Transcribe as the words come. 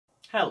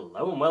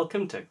Hello and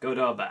welcome to Good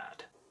or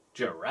Bad.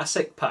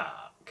 Jurassic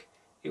Park.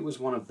 It was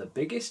one of the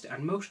biggest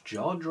and most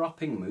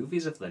jaw-dropping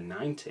movies of the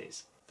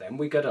 90s. Then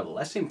we got a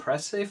less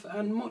impressive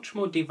and much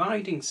more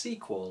dividing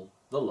sequel,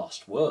 The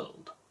Lost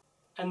World.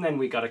 And then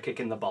we got a kick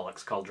in the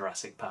bollocks called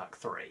Jurassic Park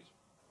III.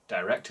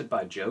 Directed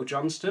by Joe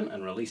Johnston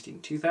and released in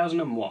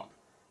 2001.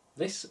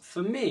 This,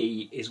 for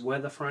me, is where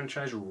the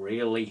franchise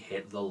really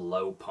hit the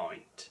low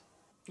point.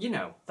 You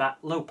know, that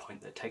low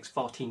point that takes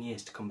 14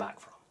 years to come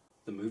back from.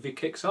 The movie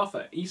kicks off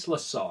at Isla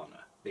Sorna,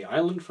 the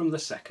island from the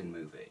second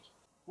movie,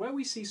 where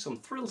we see some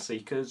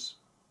thrill-seekers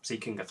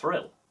seeking a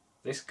thrill.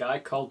 This guy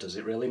called Does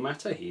It Really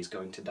Matter? He's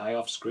going to die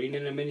off screen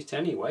in a minute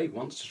anyway,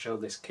 wants to show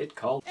this kid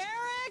called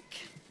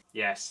Eric!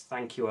 Yes,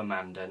 thank you,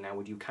 Amanda. Now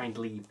would you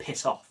kindly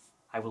piss off?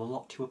 I will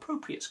allot you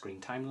appropriate screen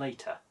time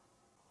later.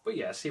 But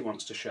yes, he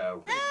wants to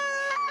show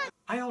Eric!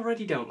 I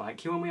already don't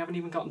like you and we haven't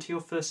even gotten to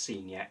your first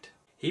scene yet.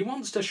 He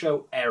wants to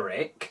show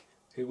Eric,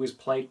 who was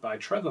played by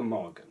Trevor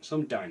Morgan,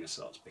 some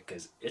dinosaurs,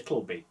 because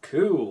it'll be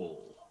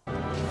cool.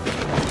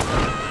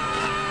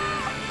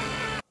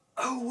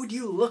 Oh, would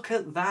you look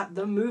at that?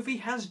 The movie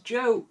has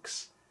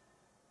jokes.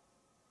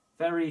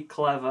 Very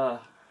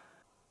clever.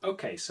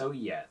 Okay, so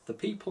yeah, the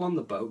people on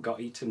the boat got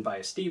eaten by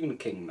a Stephen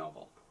King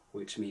novel,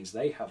 which means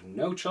they have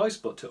no choice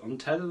but to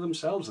untether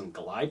themselves and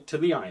glide to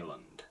the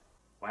island.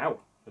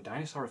 Wow, the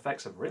dinosaur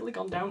effects have really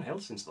gone downhill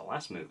since the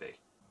last movie.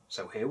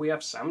 So here we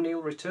have Sam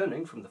Neill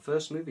returning from the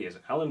first movie as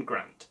Alan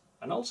Grant,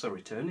 and also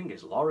returning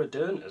is Laura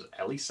Dern as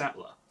Ellie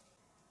Sattler,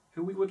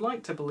 who we would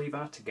like to believe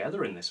are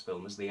together in this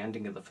film as the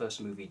ending of the first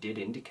movie did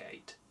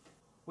indicate,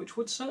 which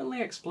would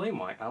certainly explain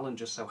why Alan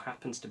just so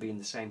happens to be in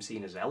the same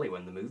scene as Ellie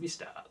when the movie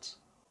starts.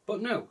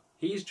 But no,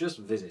 he's just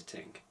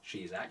visiting.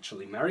 She's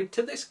actually married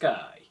to this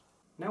guy.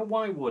 Now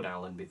why would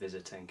Alan be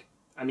visiting?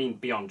 I mean,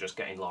 beyond just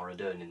getting Laura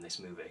Dern in this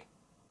movie.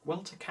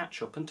 Well, to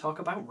catch up and talk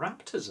about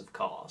raptors, of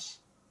course.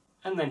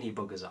 And then he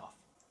buggers off.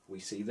 We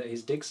see that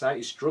his dig site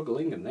is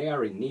struggling and they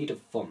are in need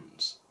of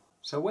funds.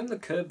 So when the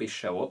Kirbys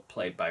show up,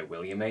 played by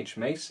William H.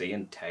 Macy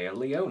and Taya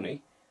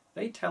Leone,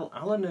 they tell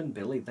Alan and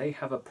Billy they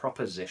have a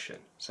proposition,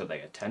 so they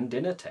attend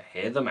dinner to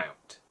hear them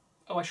out.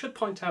 Oh, I should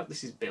point out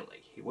this is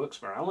Billy. He works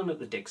for Alan at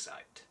the dig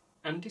site.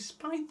 And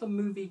despite the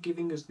movie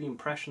giving us the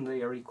impression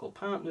they are equal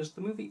partners,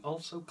 the movie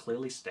also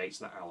clearly states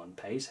that Alan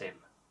pays him.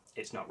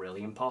 It's not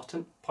really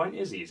important. Point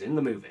is, he's in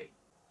the movie.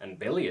 And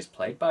Billy is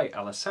played by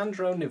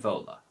Alessandro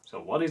Nivola. So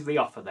what is the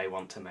offer they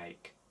want to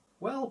make?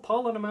 Well,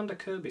 Paul and Amanda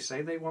Kirby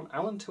say they want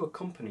Alan to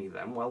accompany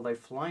them while they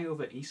fly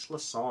over Isla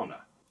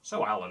Sorna,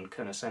 so Alan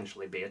can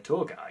essentially be a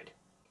tour guide.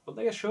 But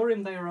they assure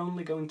him they are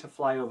only going to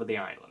fly over the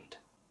island.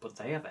 But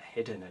they have a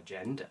hidden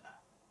agenda.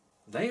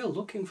 They are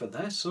looking for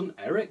their son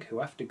Eric,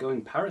 who after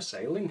going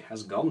parasailing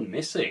has gone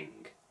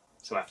missing.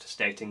 So after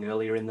stating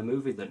earlier in the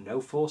movie that no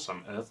force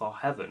on earth or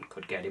heaven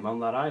could get him on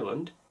that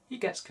island, he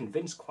gets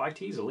convinced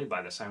quite easily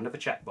by the sound of a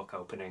checkbook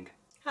opening.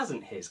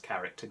 Hasn't his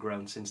character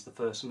grown since the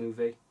first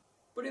movie?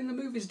 But in the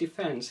movie's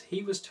defence,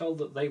 he was told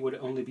that they would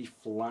only be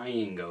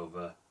flying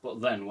over. But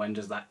then when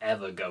does that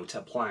ever go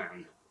to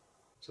plan?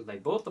 So they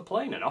board the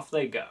plane and off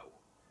they go.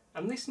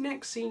 And this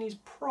next scene is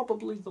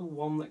probably the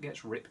one that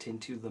gets ripped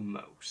into the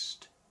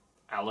most.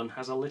 Alan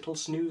has a little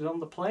snooze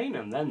on the plane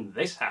and then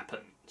this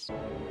happens.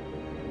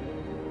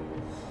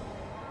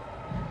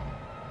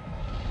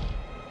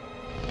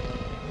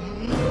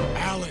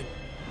 Alan!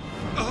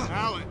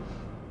 Alan!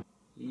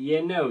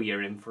 You know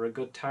you're in for a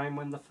good time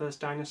when the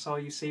first dinosaur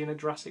you see in a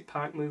Jurassic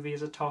Park movie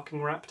is a talking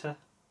raptor.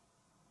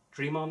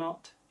 Dream or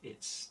not,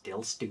 it's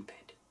still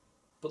stupid.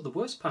 But the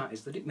worst part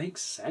is that it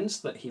makes sense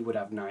that he would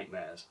have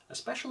nightmares,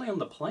 especially on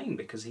the plane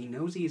because he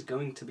knows he is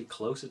going to be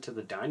closer to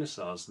the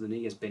dinosaurs than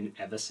he has been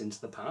ever since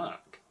the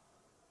park.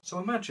 So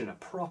imagine a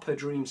proper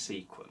dream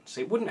sequence.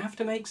 It wouldn't have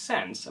to make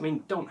sense. I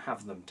mean, don't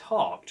have them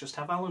talk, just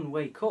have Alan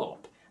wake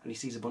up and he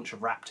sees a bunch of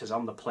raptors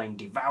on the plane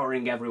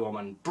devouring everyone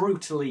and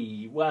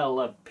brutally, well,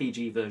 a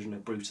PG version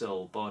of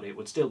brutal, but it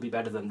would still be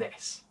better than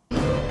this.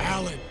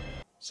 Alan!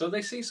 So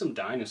they see some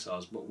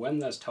dinosaurs, but when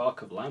there's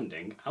talk of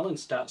landing, Alan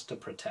starts to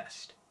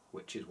protest,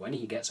 which is when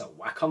he gets a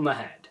whack on the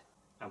head.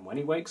 And when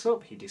he wakes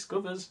up, he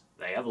discovers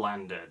they have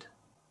landed.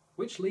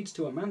 Which leads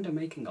to Amanda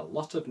making a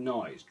lot of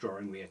noise,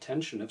 drawing the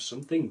attention of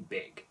something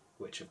big,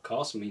 which of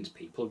course means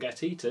people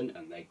get eaten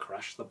and they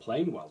crash the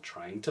plane while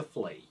trying to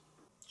flee.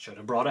 Should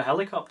have brought a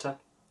helicopter.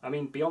 I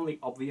mean, beyond the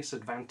obvious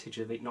advantage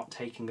of it not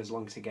taking as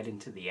long to get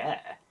into the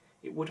air,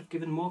 it would have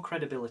given more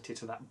credibility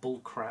to that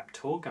bullcrap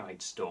tour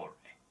guide story.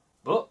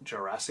 But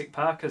Jurassic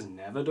Park has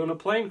never done a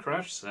plane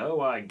crash,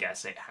 so I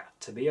guess it had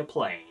to be a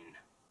plane.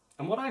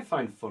 And what I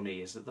find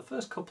funny is that the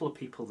first couple of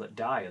people that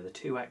die are the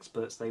two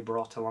experts they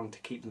brought along to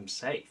keep them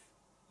safe.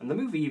 And the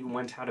movie even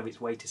went out of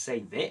its way to say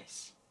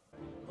this.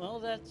 Well,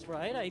 that's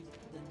right.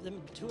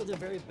 Them two of the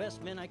very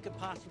best men I could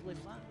possibly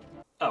find.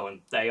 Oh,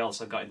 and they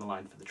also got in the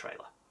line for the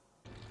trailer.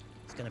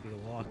 It's gonna be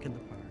a walk in the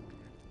park.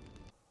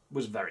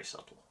 Was very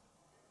subtle.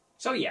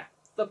 So yeah,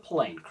 the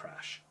plane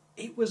crash.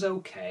 It was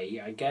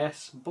okay, I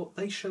guess, but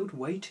they showed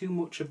way too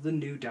much of the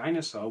new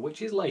dinosaur,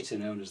 which is later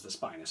known as the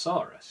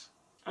Spinosaurus.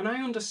 And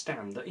I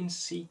understand that in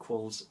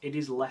sequels it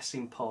is less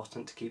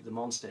important to keep the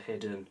monster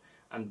hidden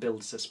and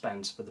build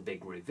suspense for the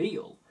big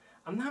reveal,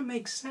 and that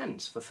makes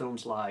sense for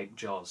films like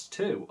Jaws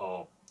 2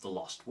 or The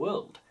Lost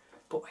World.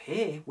 But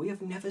here, we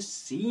have never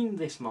seen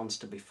this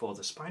monster before.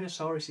 The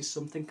Spinosaurus is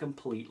something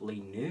completely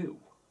new.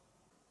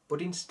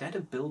 But instead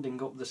of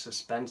building up the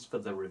suspense for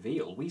the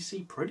reveal, we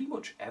see pretty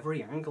much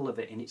every angle of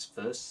it in its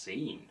first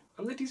scene.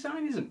 And the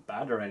design isn't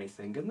bad or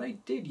anything, and they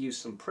did use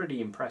some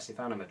pretty impressive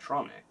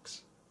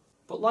animatronics.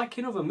 But like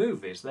in other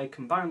movies, they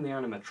combine the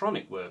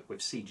animatronic work with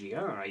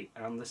CGI,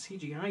 and the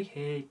CGI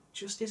here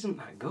just isn't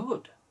that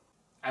good.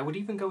 I would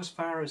even go as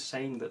far as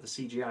saying that the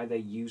CGI they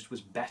used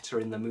was better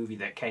in the movie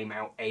that came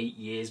out 8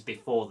 years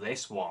before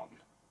this one.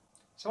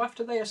 So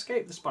after they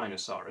escape the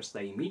Spinosaurus,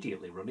 they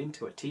immediately run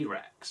into a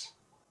T-Rex.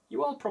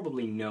 You all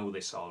probably know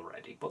this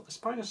already, but the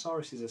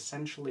Spinosaurus is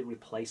essentially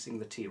replacing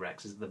the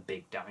T-Rex as the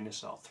big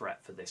dinosaur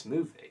threat for this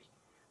movie.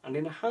 And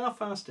in a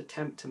half-assed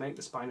attempt to make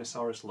the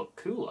Spinosaurus look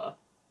cooler,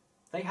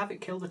 they have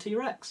it kill the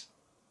T-Rex.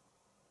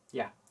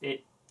 Yeah,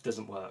 it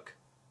doesn't work.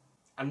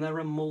 And there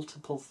are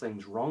multiple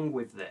things wrong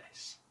with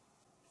this.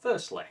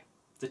 Firstly,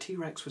 the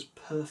T-Rex was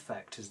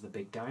perfect as the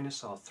big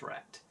dinosaur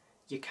threat.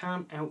 You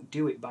can't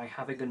outdo it by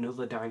having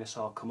another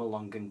dinosaur come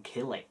along and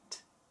kill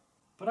it.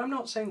 But I'm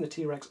not saying the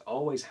T-Rex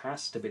always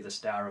has to be the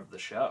star of the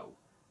show.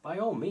 By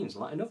all means,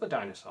 let another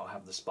dinosaur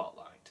have the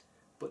spotlight.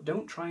 But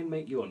don't try and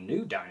make your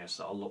new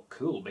dinosaur look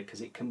cool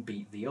because it can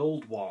beat the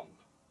old one.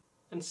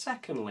 And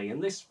secondly,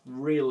 and this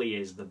really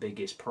is the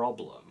biggest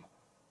problem,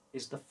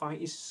 is the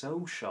fight is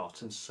so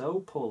short and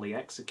so poorly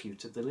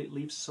executed that it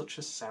leaves such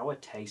a sour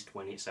taste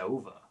when it's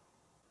over.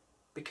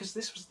 Because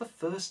this was the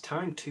first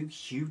time two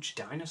huge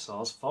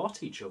dinosaurs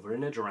fought each other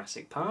in a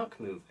Jurassic Park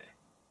movie.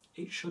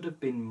 It should have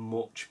been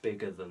much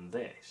bigger than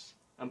this,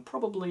 and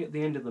probably at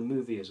the end of the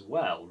movie as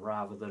well,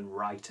 rather than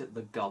right at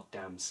the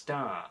goddamn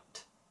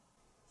start.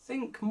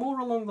 Think more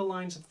along the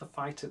lines of the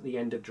fight at the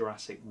end of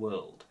Jurassic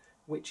World,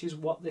 which is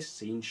what this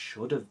scene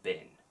should have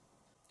been.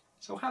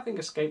 So having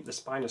escaped the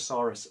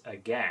Spinosaurus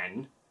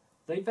again,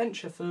 they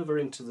venture further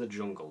into the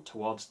jungle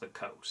towards the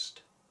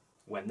coast,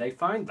 when they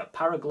find the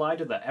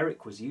paraglider that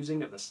Eric was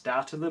using at the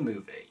start of the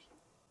movie.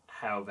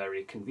 How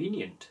very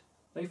convenient.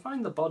 They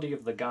find the body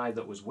of the guy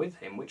that was with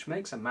him, which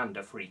makes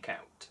Amanda freak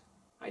out.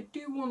 I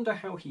do wonder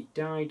how he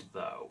died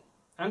though,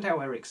 and how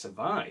Eric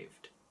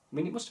survived. I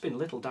mean, it must have been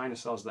little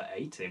dinosaurs that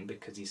ate him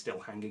because he's still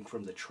hanging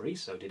from the tree,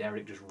 so did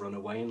Eric just run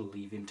away and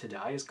leave him to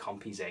die as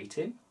compies ate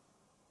him?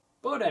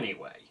 But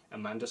anyway,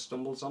 Amanda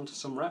stumbles onto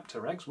some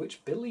raptor eggs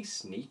which Billy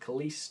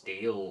sneakily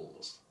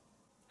steals,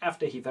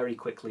 after he very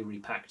quickly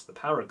repacked the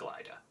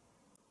paraglider.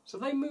 So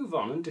they move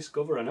on and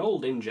discover an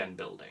old InGen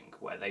building,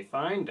 where they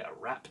find a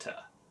raptor.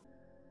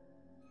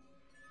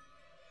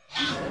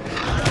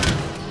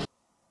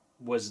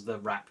 Was the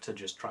raptor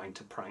just trying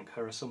to prank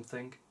her or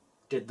something?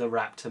 Did the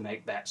raptor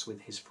make bets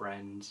with his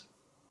friends?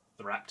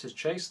 The raptors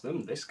chase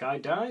them, this guy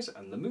dies,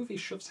 and the movie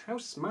shoves how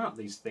smart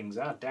these things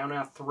are down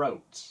our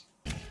throats.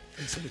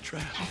 They set a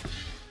trap.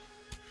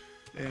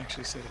 They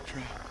actually set a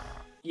trap.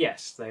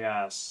 Yes, they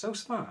are so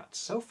smart,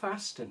 so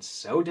fast, and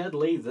so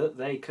deadly that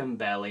they can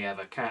barely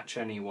ever catch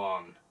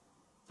anyone.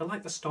 They're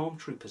like the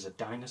stormtroopers of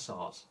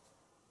dinosaurs.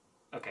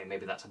 Okay,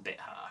 maybe that's a bit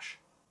harsh.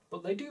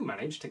 But they do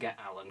manage to get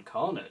Alan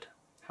cornered.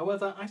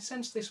 However, I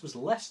sense this was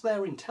less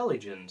their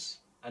intelligence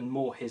and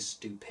more his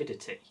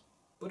stupidity.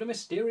 But a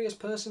mysterious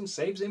person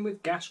saves him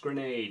with gas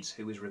grenades,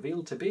 who is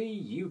revealed to be,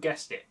 you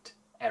guessed it,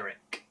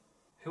 Eric,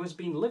 who has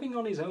been living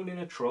on his own in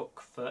a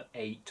truck for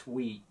 8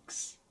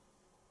 weeks.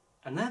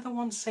 And they're the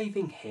ones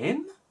saving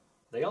him?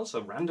 They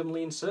also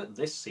randomly insert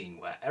this scene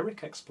where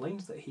Eric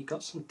explains that he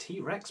got some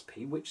T-Rex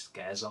pee which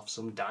scares off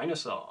some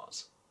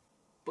dinosaurs.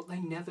 But they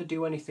never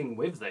do anything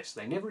with this,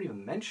 they never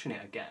even mention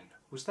it again.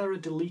 Was there a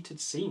deleted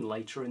scene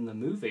later in the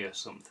movie or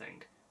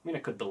something? I mean, I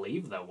could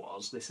believe there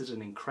was. This is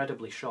an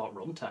incredibly short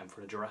runtime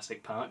for a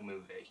Jurassic Park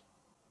movie.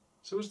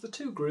 So as the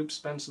two groups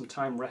spend some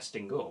time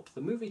resting up, the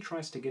movie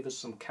tries to give us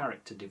some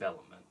character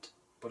development.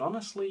 But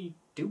honestly,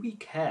 do we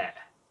care?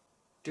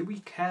 Do we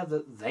care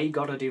that they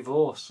got a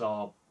divorce,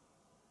 or...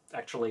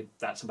 Actually,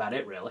 that's about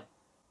it, really.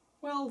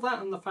 Well,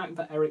 that and the fact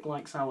that Eric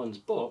likes Alan's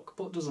book,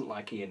 but doesn't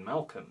like Ian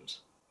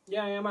Malcolm's.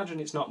 Yeah, I imagine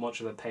it's not much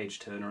of a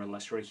page-turner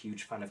unless you're a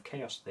huge fan of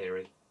chaos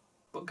theory.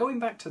 But going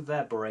back to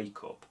their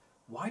breakup,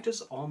 why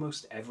does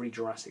almost every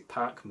Jurassic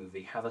Park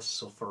movie have a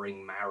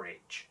suffering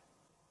marriage?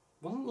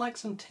 Wasn't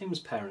Lex and Tim's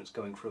parents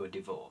going through a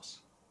divorce?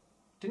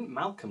 Didn't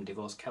Malcolm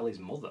divorce Kelly's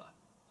mother?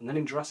 And then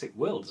in Jurassic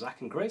World,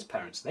 Zack and Gray's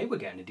parents, they were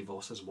getting a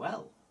divorce as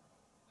well.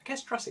 I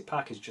guess Jurassic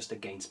Park is just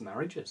against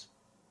marriages.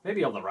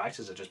 Maybe all the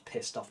writers are just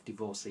pissed off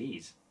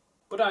divorcees.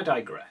 But I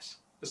digress.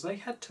 As they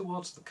head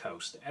towards the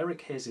coast,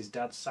 Eric hears his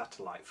dad's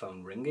satellite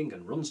phone ringing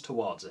and runs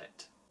towards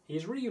it. He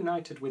is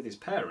reunited with his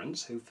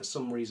parents, who for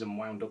some reason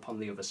wound up on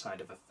the other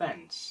side of a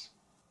fence.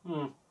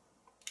 I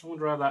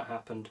wonder how that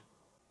happened.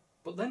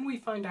 But then we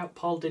find out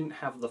Paul didn't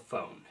have the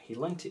phone. He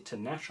lent it to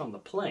Nash on the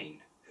plane,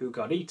 who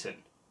got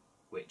eaten.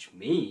 Which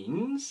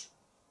means...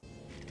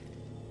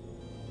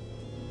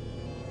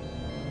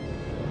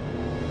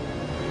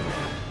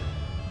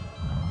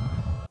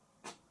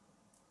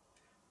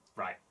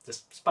 The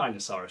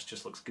Spinosaurus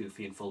just looks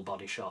goofy in full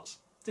body shots.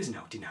 There's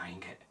no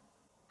denying it.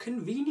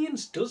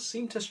 Convenience does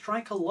seem to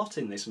strike a lot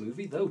in this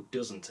movie though,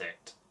 doesn't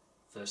it?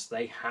 First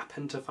they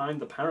happen to find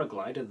the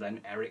paraglider,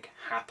 then Eric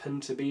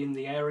happened to be in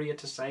the area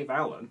to save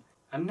Alan,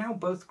 and now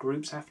both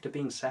groups, after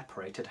being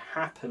separated,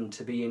 happen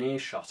to be in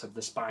earshot of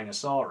the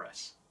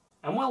Spinosaurus.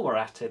 And while we're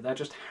at it, there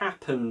just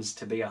happens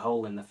to be a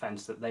hole in the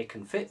fence that they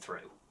can fit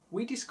through.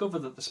 We discover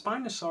that the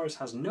Spinosaurus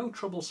has no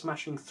trouble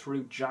smashing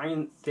through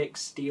giant thick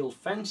steel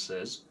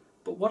fences,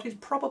 but what is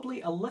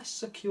probably a less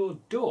secure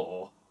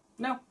door,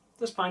 no,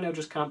 the Spino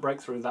just can't break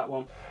through that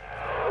one.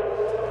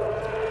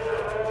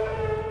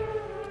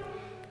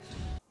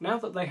 Now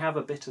that they have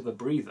a bit of a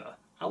breather,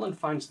 Alan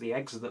finds the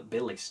eggs that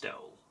Billy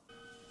stole.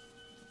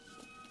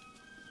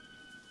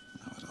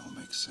 Now it all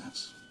makes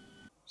sense.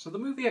 So the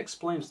movie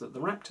explains that the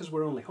raptors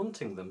were only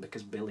hunting them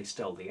because Billy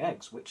stole the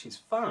eggs, which is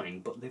fine,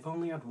 but they've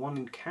only had one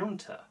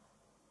encounter.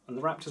 And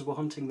the raptors were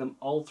hunting them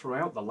all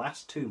throughout the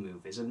last two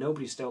movies, and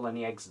nobody stole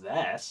any eggs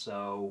there,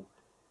 so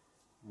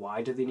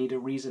why do they need a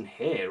reason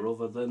here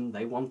other than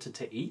they wanted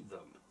to eat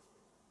them?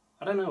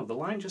 I don't know, the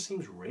line just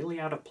seems really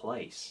out of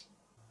place.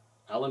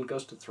 Alan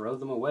goes to throw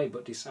them away,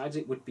 but decides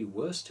it would be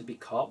worse to be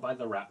caught by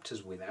the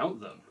raptors without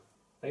them.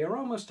 They are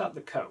almost at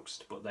the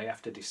coast, but they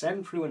have to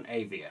descend through an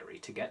aviary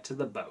to get to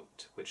the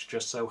boat, which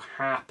just so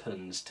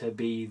happens to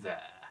be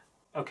there.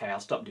 Okay, I'll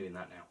stop doing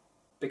that now.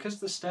 Because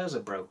the stairs are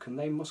broken,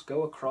 they must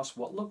go across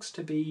what looks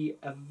to be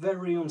a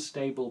very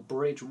unstable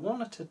bridge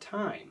one at a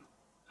time.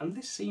 And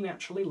this scene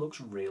actually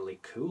looks really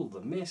cool.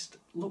 The mist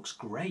looks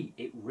great,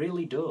 it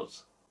really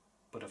does.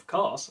 But of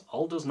course,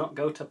 all does not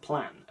go to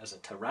plan as a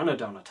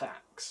pteranodon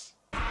attacks.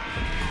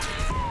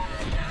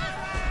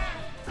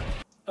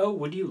 Oh,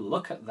 would you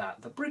look at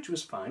that? The bridge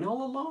was fine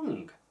all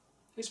along.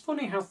 It's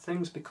funny how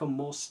things become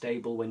more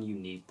stable when you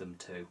need them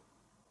to.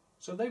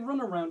 So they run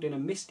around in a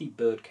misty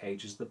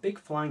birdcage as the big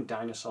flying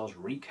dinosaurs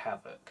wreak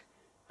havoc,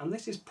 and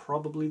this is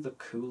probably the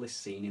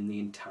coolest scene in the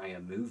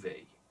entire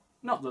movie.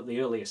 Not that the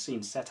earlier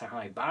scenes set a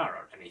high bar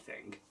or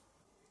anything.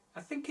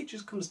 I think it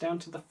just comes down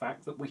to the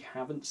fact that we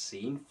haven't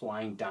seen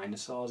flying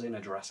dinosaurs in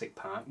a Jurassic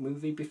Park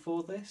movie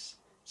before this,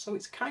 so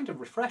it's kind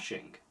of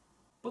refreshing.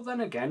 But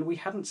then again, we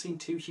hadn't seen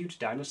two huge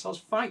dinosaurs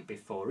fight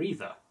before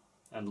either,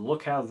 and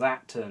look how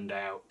that turned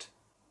out.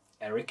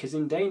 Eric is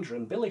in danger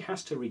and Billy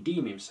has to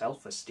redeem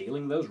himself for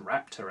stealing those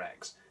raptor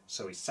eggs,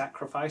 so he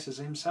sacrifices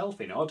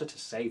himself in order to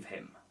save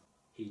him.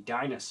 He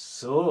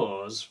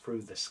dinosaurs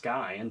through the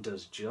sky and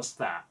does just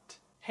that.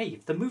 Hey,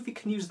 if the movie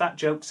can use that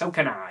joke, so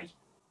can I!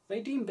 They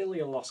deem Billy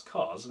a lost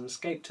cause and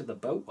escape to the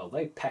boat while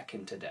they peck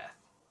him to death,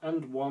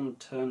 and one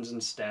turns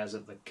and stares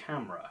at the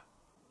camera.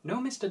 No,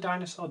 Mr.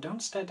 Dinosaur,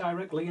 don't stare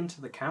directly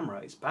into the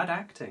camera, it's bad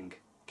acting.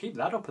 Keep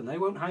that up and they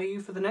won't hire you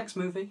for the next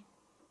movie.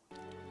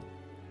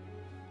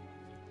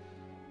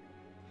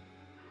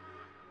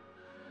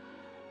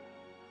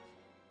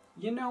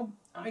 You know,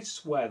 I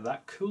swear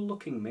that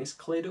cool-looking mist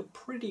cleared up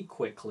pretty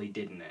quickly,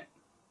 didn't it?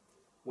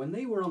 When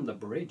they were on the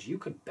bridge, you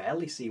could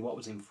barely see what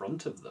was in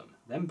front of them.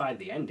 Then by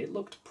the end, it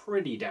looked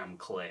pretty damn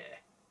clear.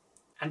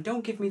 And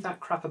don't give me that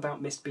crap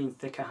about mist being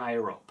thicker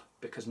higher up,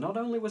 because not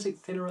only was it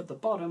thinner at the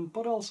bottom,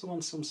 but also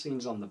on some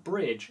scenes on the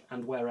bridge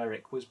and where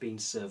Eric was being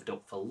served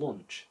up for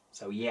lunch.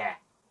 So yeah.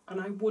 And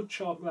I would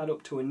chalk that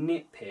up to a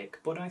nitpick,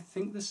 but I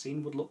think the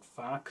scene would look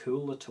far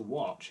cooler to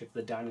watch if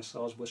the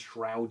dinosaurs were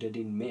shrouded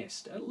in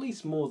mist, at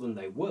least more than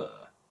they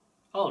were.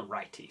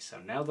 Alrighty, so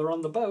now they're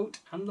on the boat,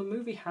 and the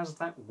movie has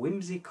that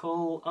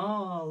whimsical,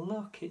 oh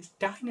look, it's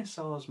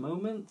dinosaurs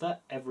moment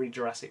that every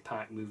Jurassic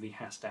Park movie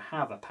has to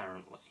have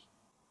apparently.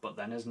 But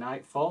then as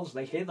night falls,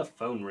 they hear the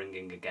phone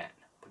ringing again,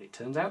 but it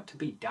turns out to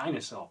be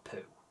dinosaur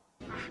poo.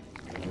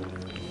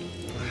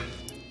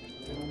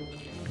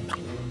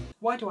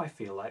 Why do I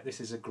feel like this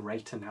is a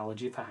great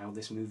analogy for how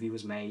this movie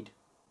was made?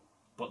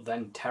 But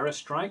then terror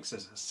strikes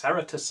as a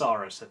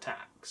Ceratosaurus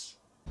attacks.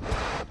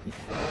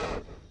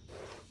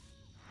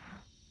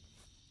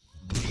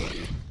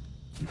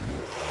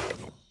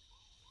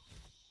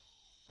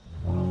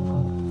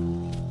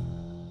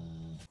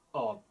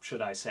 Or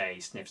should I say,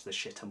 sniffs the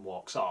shit and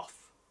walks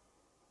off.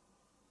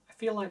 I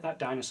feel like that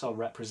dinosaur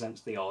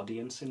represents the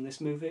audience in this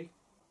movie.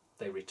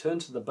 They return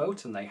to the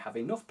boat and they have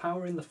enough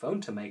power in the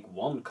phone to make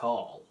one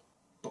call.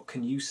 But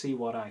can you see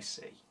what I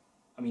see?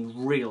 I mean,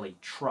 really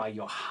try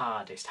your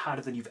hardest,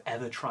 harder than you've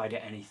ever tried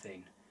at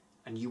anything,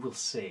 and you will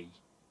see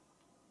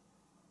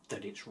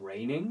that it's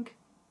raining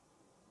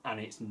and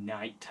it's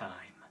night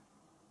time.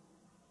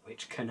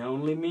 Which can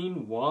only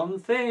mean one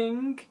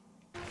thing.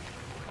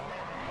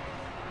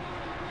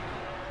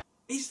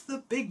 Is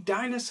the big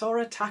dinosaur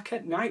attack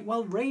at night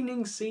while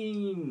raining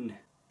scene?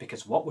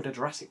 Because what would a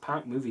Jurassic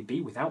Park movie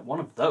be without one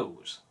of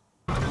those?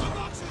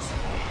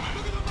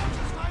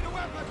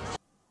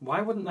 Why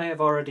wouldn't they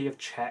have already have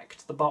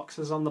checked the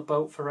boxes on the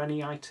boat for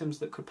any items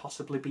that could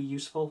possibly be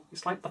useful?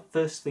 It's like the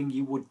first thing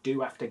you would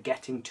do after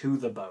getting to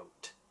the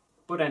boat.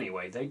 But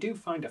anyway, they do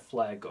find a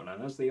flare gun,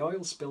 and as the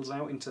oil spills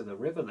out into the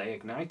river, they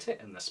ignite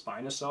it and the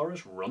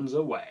Spinosaurus runs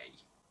away.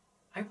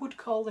 I would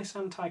call this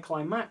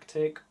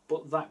anticlimactic,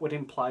 but that would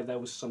imply there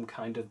was some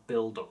kind of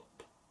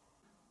build-up.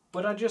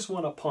 But I just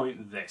want to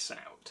point this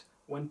out.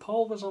 When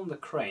Paul was on the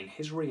crane,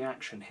 his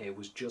reaction here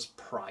was just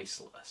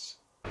priceless.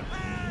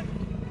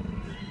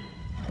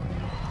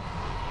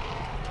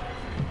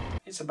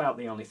 It's about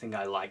the only thing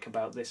I like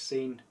about this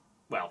scene.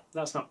 Well,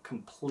 that's not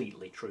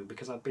completely true,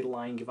 because I'd be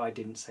lying if I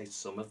didn't say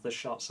some of the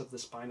shots of the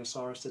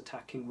Spinosaurus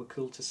attacking were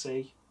cool to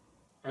see.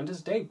 And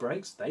as day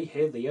breaks, they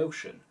hear the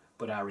ocean,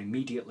 but are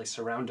immediately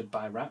surrounded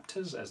by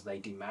raptors as they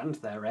demand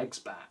their eggs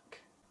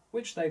back.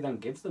 Which they then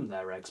give them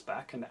their eggs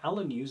back, and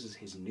Alan uses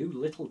his new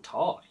little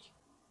toy,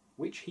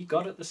 which he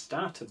got at the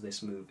start of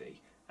this movie,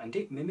 and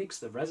it mimics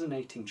the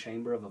resonating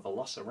chamber of a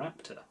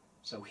velociraptor,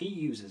 so he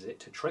uses it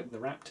to trick the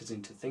raptors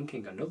into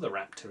thinking another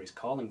raptor is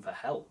calling for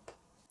help.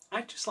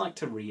 I'd just like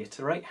to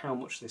reiterate how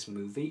much this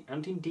movie,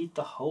 and indeed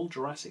the whole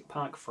Jurassic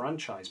Park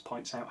franchise,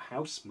 points out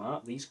how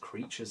smart these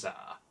creatures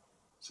are.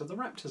 So the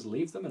raptors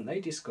leave them and they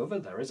discover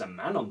there is a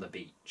man on the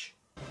beach.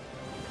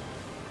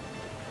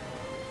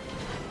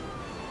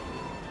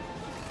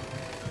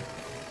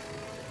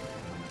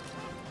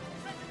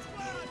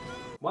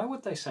 Why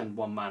would they send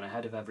one man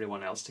ahead of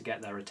everyone else to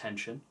get their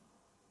attention?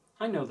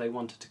 I know they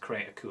wanted to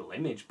create a cool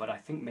image, but I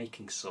think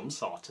making some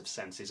sort of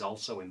sense is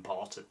also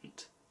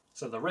important.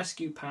 So the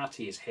rescue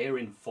party is here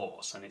in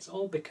force, and it's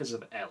all because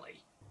of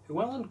Ellie,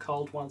 who Alan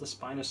called while the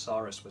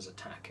Spinosaurus was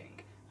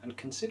attacking, and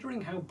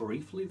considering how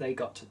briefly they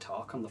got to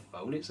talk on the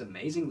phone, it's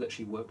amazing that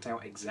she worked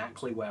out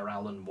exactly where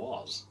Alan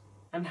was.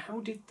 And how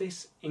did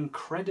this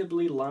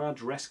incredibly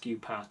large rescue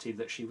party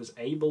that she was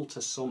able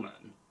to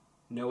summon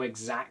know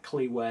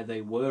exactly where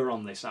they were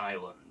on this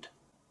island?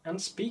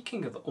 And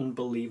speaking of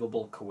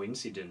unbelievable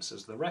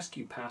coincidences, the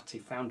rescue party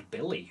found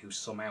Billy, who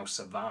somehow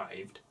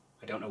survived.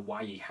 I don't know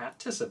why he had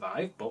to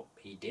survive, but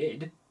he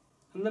did.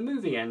 And the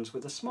movie ends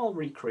with a small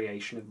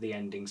recreation of the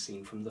ending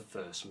scene from the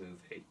first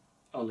movie.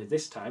 Only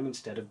this time,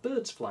 instead of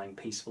birds flying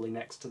peacefully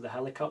next to the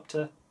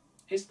helicopter,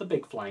 it's the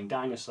big flying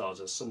dinosaurs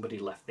as somebody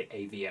left the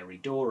aviary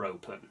door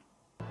open.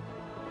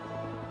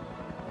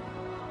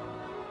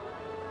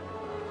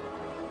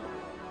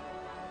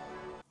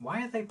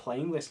 Why are they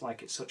playing this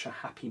like it's such a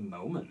happy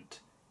moment?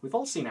 We've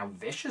all seen how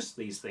vicious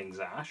these things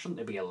are. Shouldn't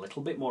they be a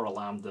little bit more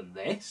alarmed than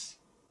this?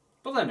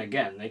 But then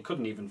again, they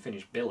couldn't even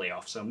finish Billy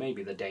off, so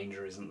maybe the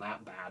danger isn't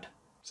that bad.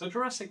 So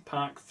Jurassic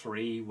Park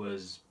III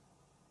was...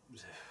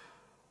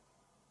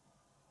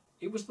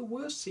 It was the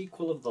worst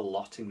sequel of the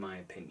lot in my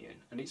opinion,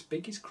 and its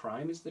biggest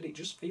crime is that it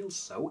just feels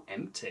so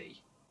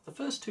empty. The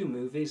first two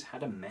movies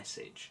had a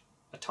message,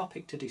 a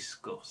topic to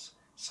discuss,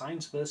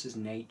 science versus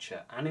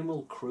nature,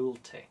 animal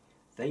cruelty.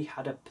 They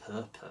had a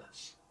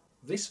purpose.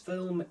 This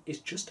film is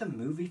just a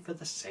movie for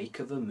the sake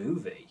of a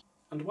movie.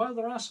 And while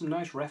there are some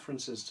nice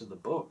references to the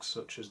books,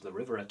 such as the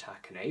river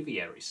attack and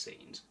aviary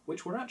scenes,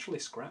 which were actually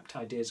scrapped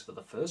ideas for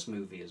the first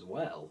movie as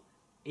well,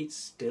 it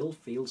still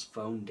feels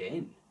phoned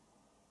in.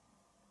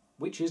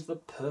 Which is the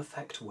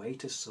perfect way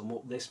to sum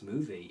up this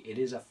movie. It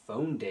is a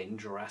phoned-in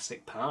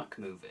Jurassic Park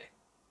movie.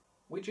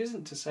 Which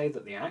isn't to say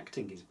that the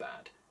acting is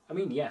bad. I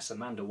mean, yes,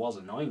 Amanda was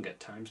annoying at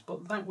times,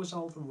 but that was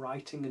all the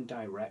writing and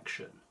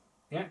direction.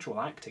 The actual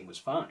acting was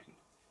fine.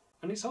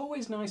 And it's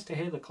always nice to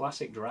hear the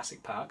classic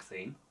Jurassic Park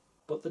theme.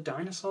 But the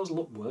dinosaurs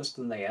look worse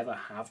than they ever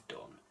have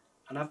done,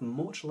 and have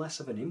much less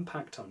of an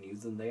impact on you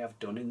than they have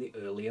done in the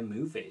earlier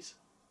movies.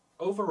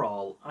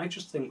 Overall, I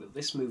just think that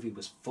this movie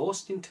was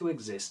forced into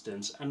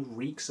existence and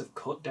reeks of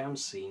cut-down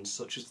scenes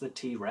such as the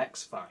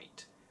T-Rex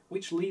fight,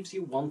 which leaves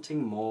you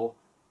wanting more,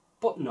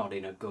 but not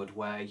in a good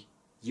way.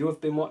 You have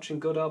been watching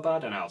Good or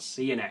Bad, and I'll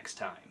see you next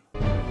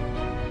time.